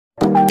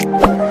Hello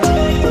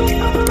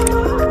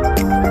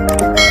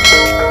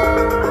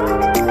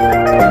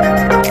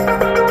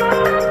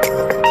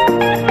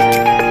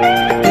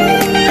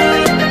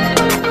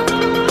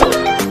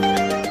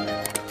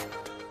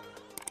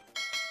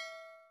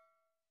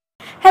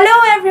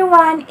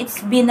everyone!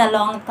 It's been a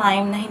long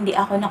time na hindi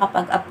ako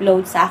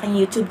nakapag-upload sa aking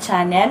YouTube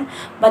channel.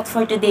 But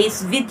for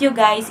today's video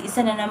guys,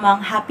 isa na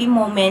namang happy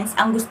moments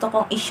ang gusto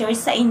kong i-share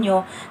sa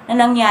inyo na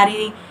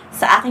nangyari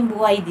sa aking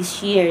buhay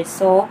this year.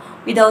 So,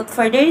 without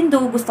further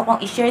ado, gusto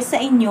kong i-share sa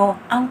inyo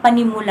ang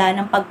panimula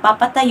ng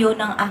pagpapatayo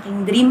ng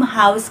aking dream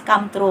house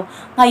come true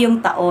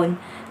ngayong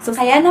taon. So,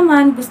 kaya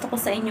naman gusto ko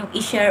sa inyong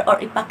i-share or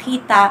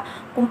ipakita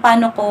kung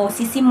paano ko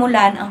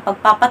sisimulan ang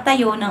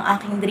pagpapatayo ng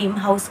aking dream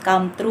house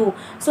come true.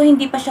 So,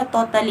 hindi pa siya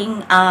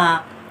totaling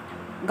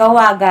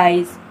gawa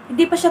guys.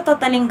 Hindi pa siya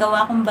totaling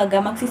gawa,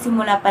 kumbaga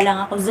magsisimula pa lang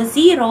ako sa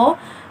zero.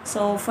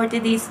 So, for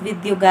today's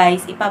video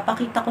guys,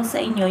 ipapakita ko sa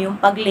inyo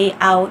yung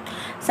pag-layout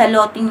sa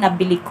loting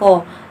nabili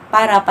ko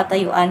para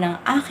patayuan ng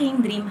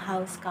aking dream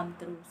house come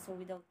true. So,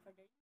 without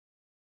further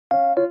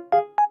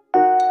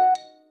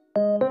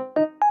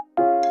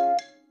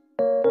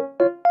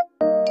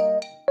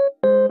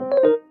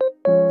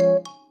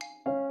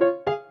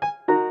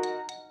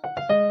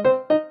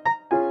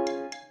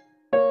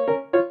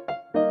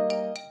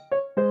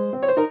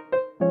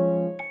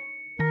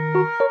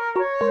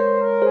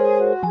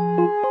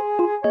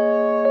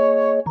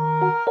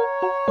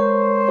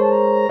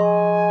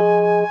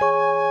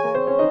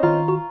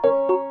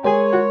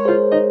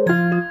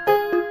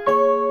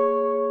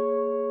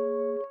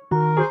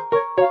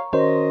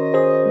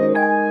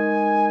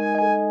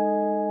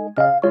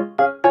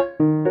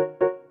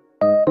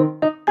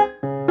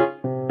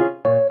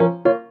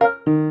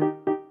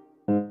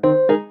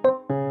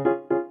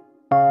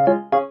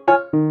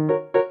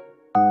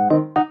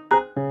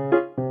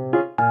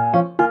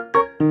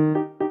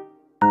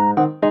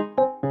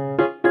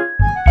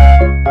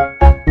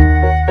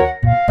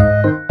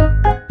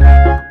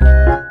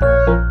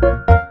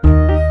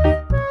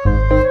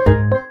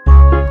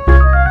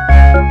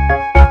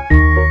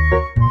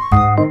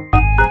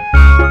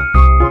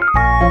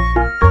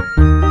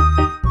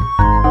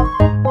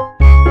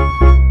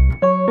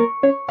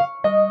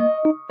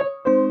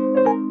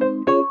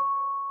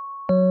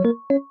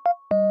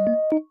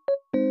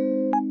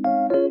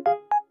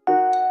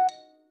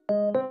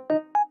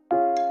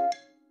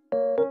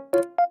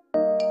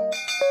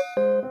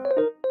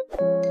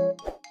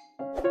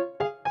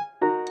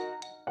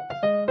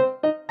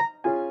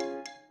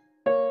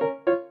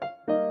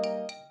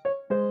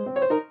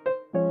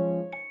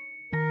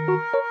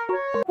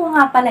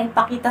nga pala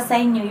ipakita sa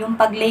inyo yung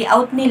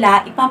pag-layout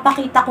nila,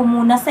 ipapakita ko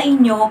muna sa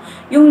inyo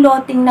yung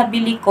loting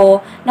nabili ko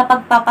na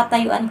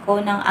pagpapatayuan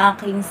ko ng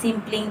aking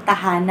simpleng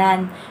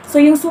tahanan. So,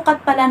 yung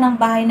sukat pala ng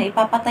bahay na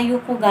ipapatayo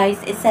ko guys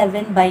is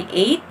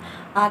 7x8.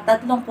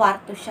 3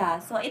 kwarto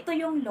siya. So, ito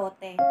yung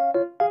lote.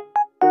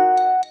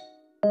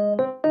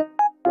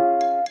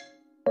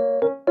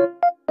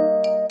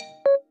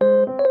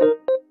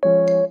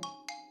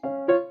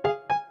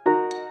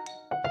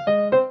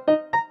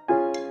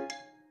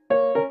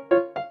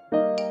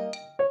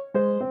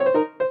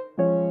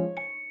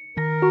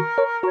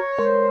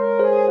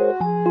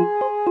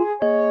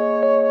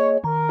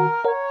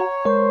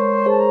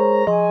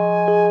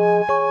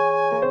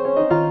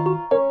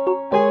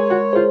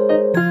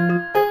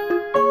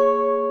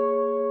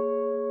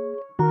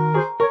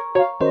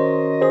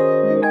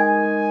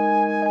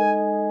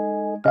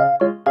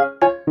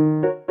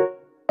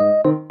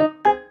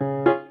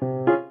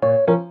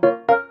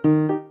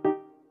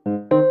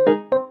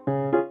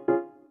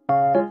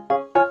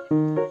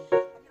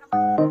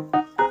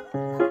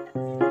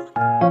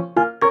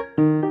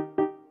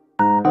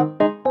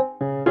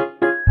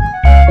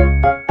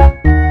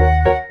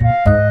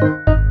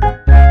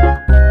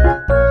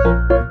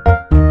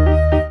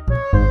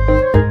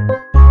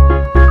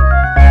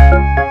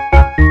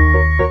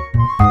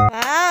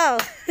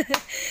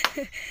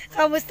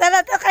 Kamusta na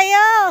to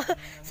kayo?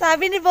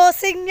 Sabi ni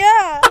bossing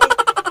niya.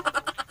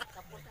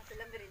 Tapos na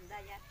sila merinda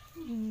yan.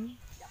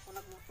 Hindi ako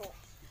nagluto.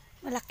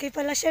 Malaki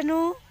pala siya,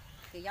 no?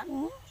 Kaya?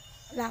 Oh,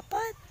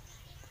 lapad.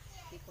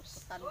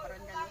 Ikutan pa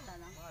rin yan.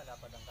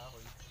 Lapad ang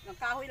kahoy. Ang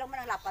kahoy lang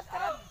man ang lapad ka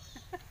rin.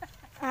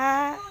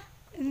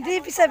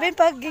 Hindi. Sabihin,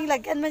 pag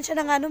lagyan man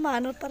siya ng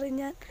ano pa rin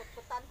yan.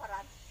 Kututan pa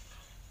rin.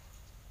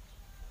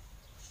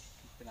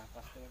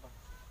 Pinakas kayo pa.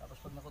 Tapos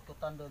pag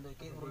nakututan doon,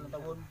 kayo urol na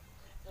tawon.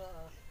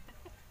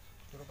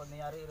 Pero pag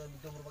nangyari,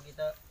 dito mo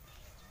makita.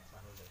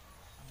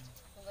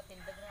 Kung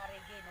katindag nga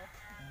regi, no?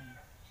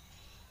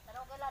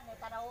 Tanaw ka lang,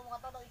 tanaw mo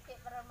ka to, ikit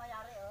para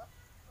mayari, oh.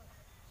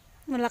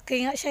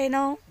 Malaki nga siya,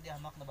 no? Hindi,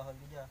 hamak na bahal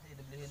ko dyan.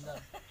 Idablihin lang.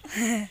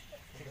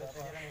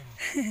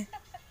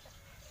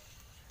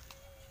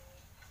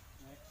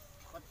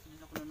 Bakit hindi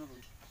na ko na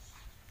naroon?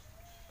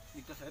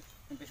 Dito sa,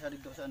 umpisa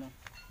dito sa ano.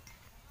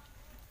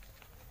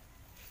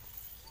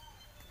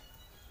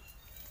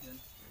 Yan.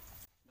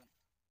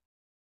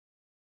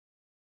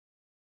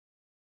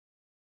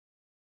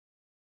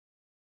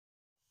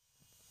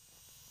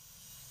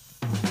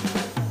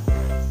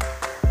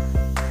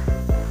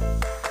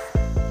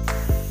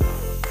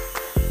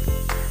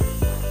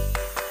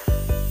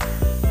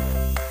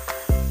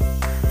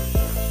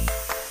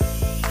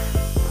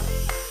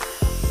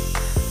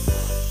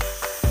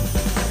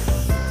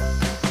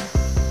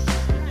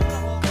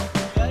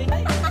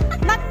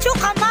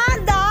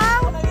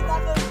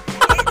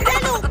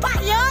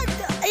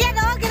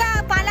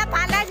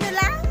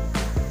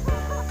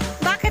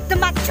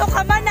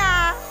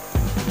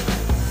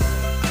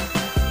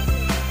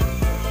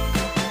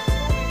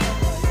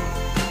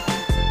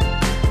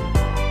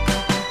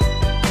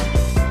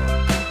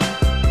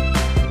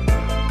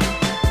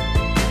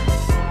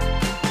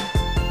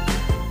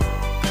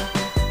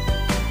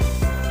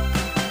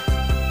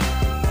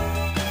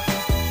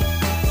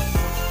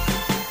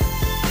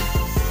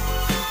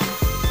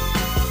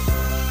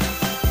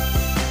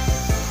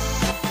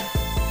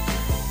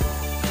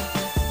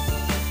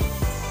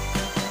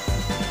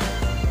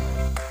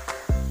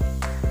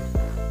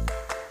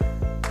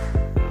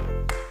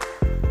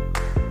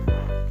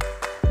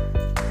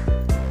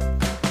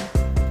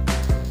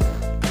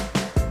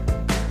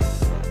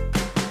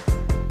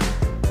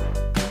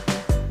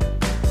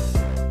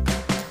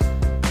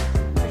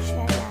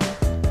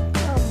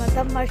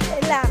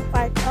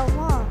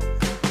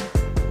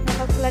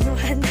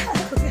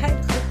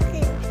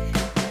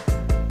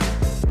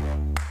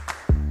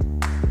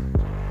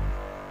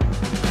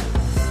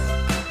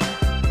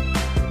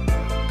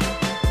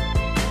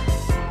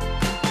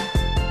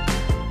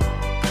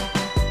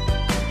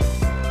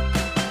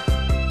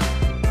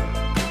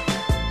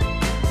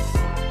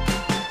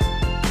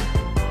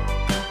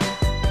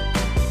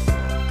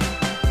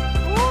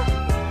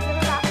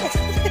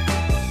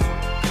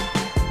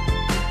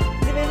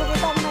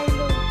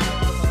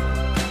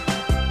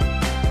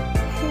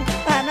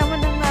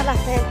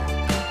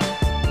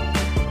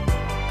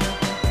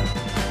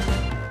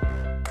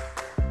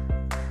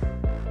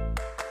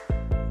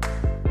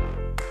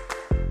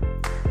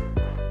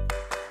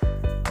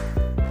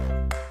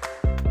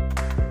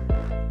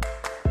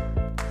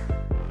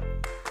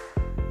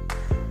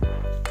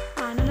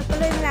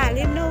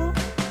 tanghali, no?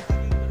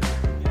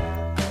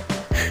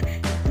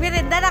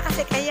 Merinda na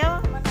kasi kayo.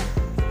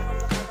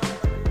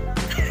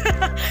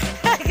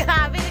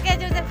 Grabe si kayo,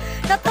 Joseph.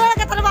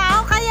 Natulang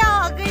katrabaho kayo.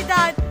 Agay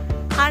dan.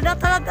 Ano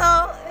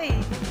talaga?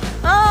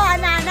 Oh,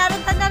 ana-ana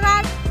rin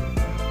tanaran.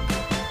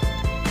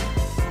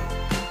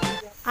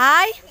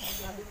 Ay.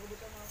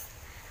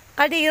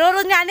 Kadiro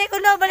ron nga ni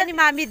kuno bala ni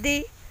Mami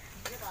di.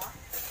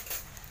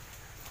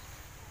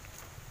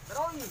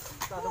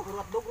 Pero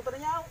puro hotdog ko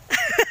niya.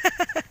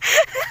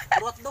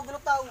 Puro hotdog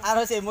gulot tao.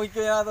 Ano si mo ko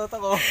yung natuto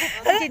ko.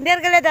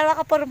 Engineer kala dalawa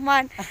ka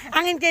porman.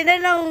 Ang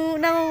engineer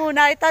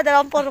nangunguna ito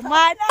dalawang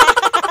porman.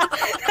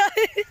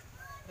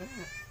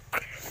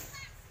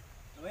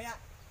 Mamaya.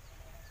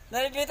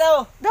 Nalilitaw.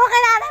 Doon ka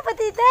na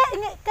patite.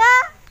 Ingat ka.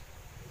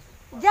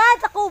 Diyan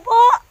sa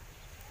kubo.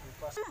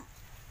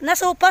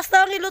 Nasupas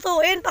daw ang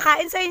ilutuin.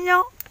 Pakain sa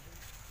inyo.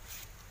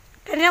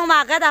 Kanyang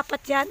umaga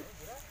dapat yan.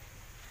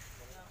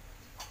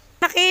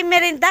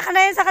 Nakimerinda ka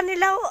na yan sa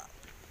kanila.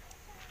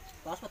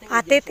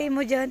 Atete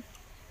mo dyan.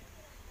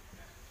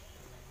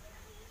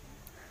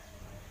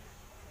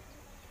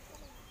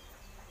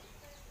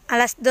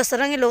 Alas 2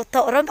 rin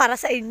iluto ron para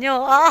sa inyo.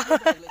 Oh.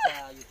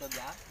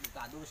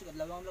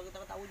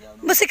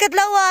 Musikad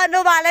lawa.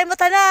 No, malay mo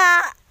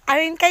tana.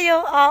 Arin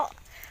kayo. Oh.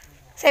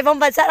 Sa ibang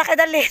bansa na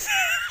kadalin.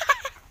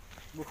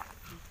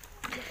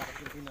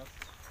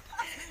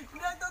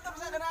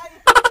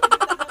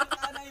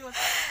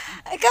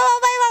 Ikaw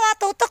may mga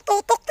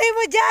tutok-tutok tayo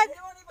mo dyan.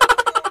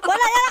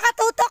 Wala yan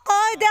nakatutok ko.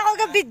 Hindi ako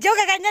ga-video.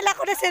 Gaganyan lang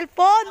ako na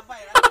cellphone.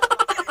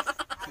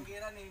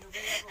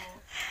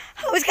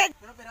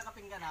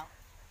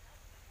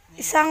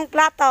 Isang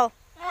plato.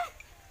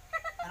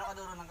 Ano ka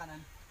duro ng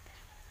kanan?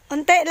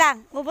 Unti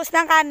lang. Ubos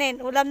ng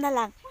kanin. Ulam na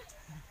lang.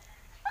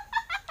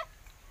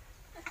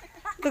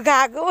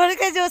 Gagawa wala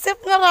ka Joseph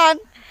nga ron.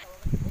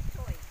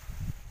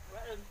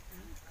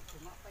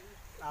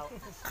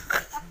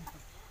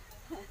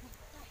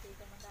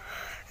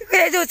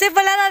 Kuya Joseph,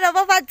 wala na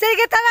napapansin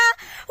kita na.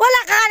 Wala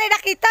ka na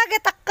nakita.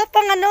 Gatak ka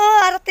pang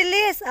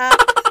aratilis.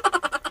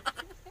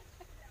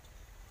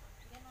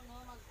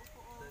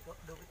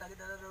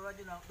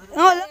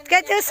 Oh,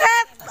 Kuya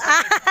Joseph.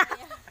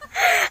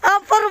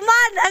 Ang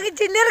porman. Ang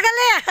engineer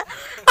gali.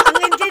 Ang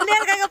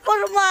engineer kaya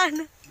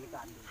porman.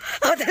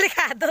 Oh,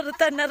 delikado.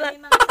 Rutan na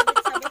rin.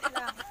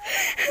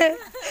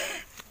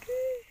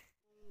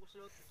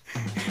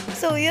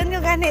 So, yun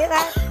yung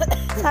ganira.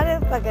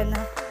 Sana yung pag ano.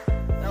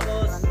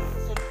 Tapos,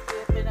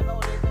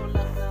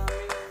 pinakaulit-ulit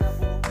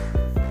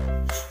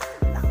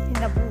na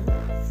Pinabuho.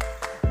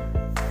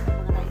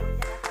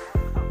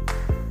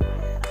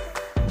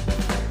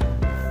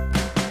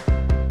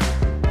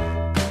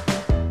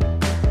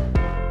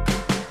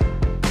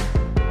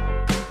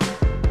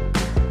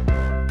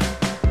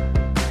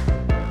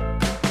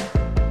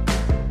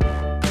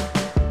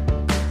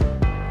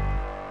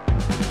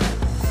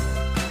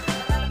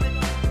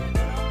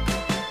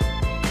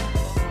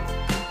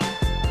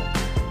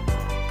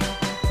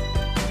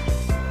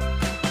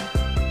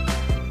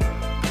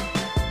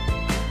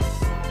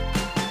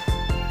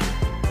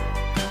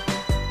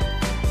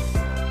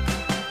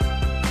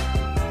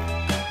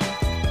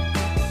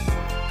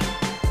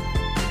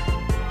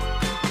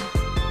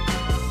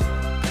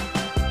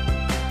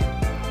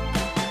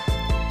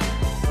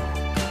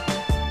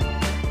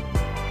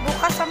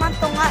 Bukas naman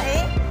to nga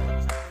eh.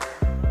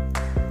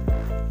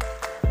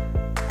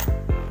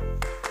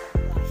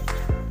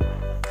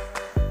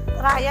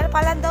 Trial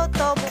pa lang daw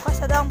to. Bukas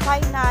na daw ang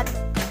final.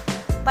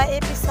 By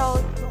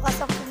episode.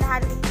 Bukas ang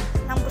finale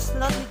ng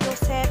buslot ni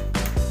Joseph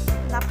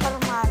na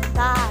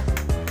Permandan.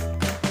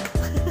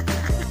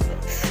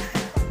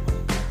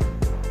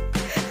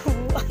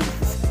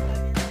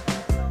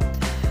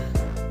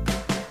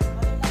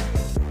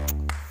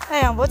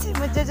 Ayan, buti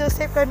mo dyan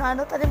Joseph kung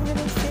ano talim yun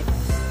yung stick.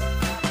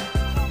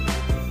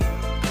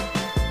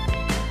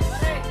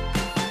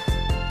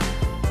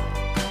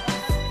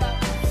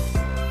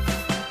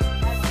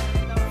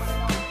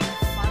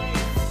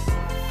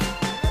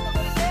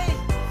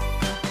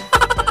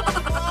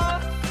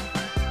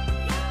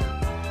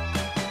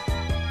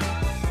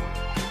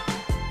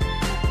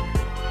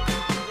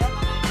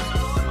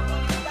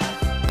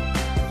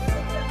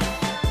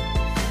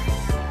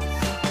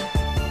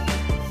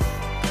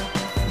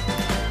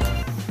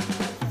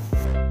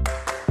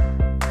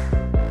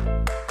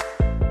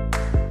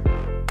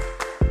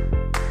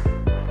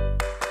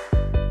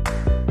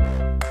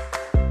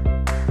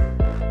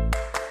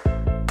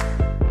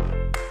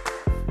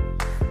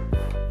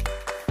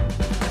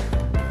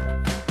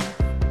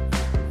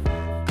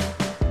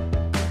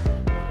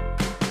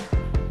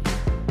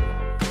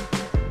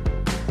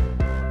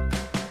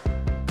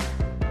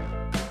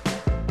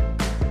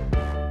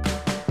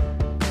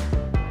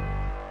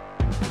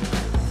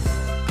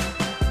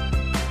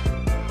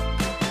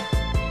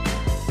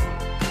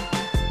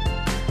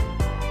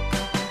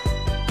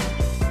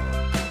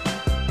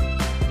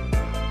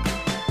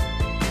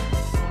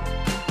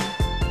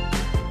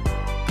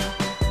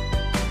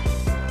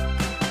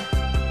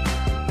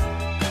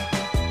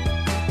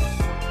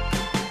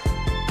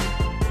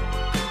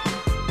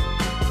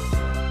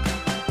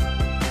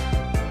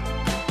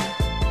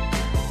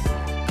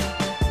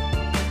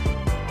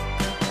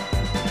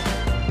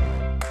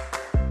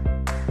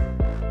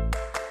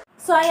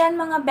 So, ayan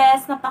mga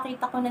best,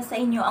 napakita ko na sa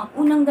inyo ang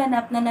unang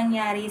ganap na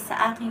nangyari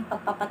sa aking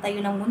pagpapatayo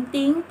ng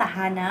munting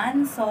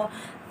tahanan. So,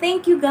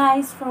 thank you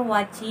guys for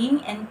watching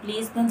and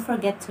please don't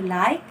forget to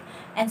like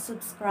and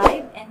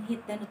subscribe and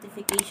hit the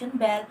notification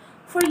bell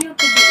for you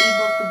to be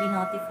able to be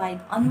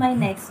notified on my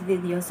next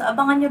video. So,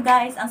 abangan nyo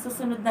guys ang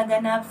susunod na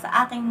ganap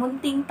sa aking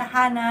munting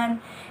tahanan.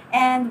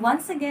 And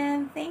once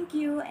again, thank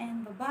you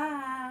and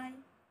bye-bye!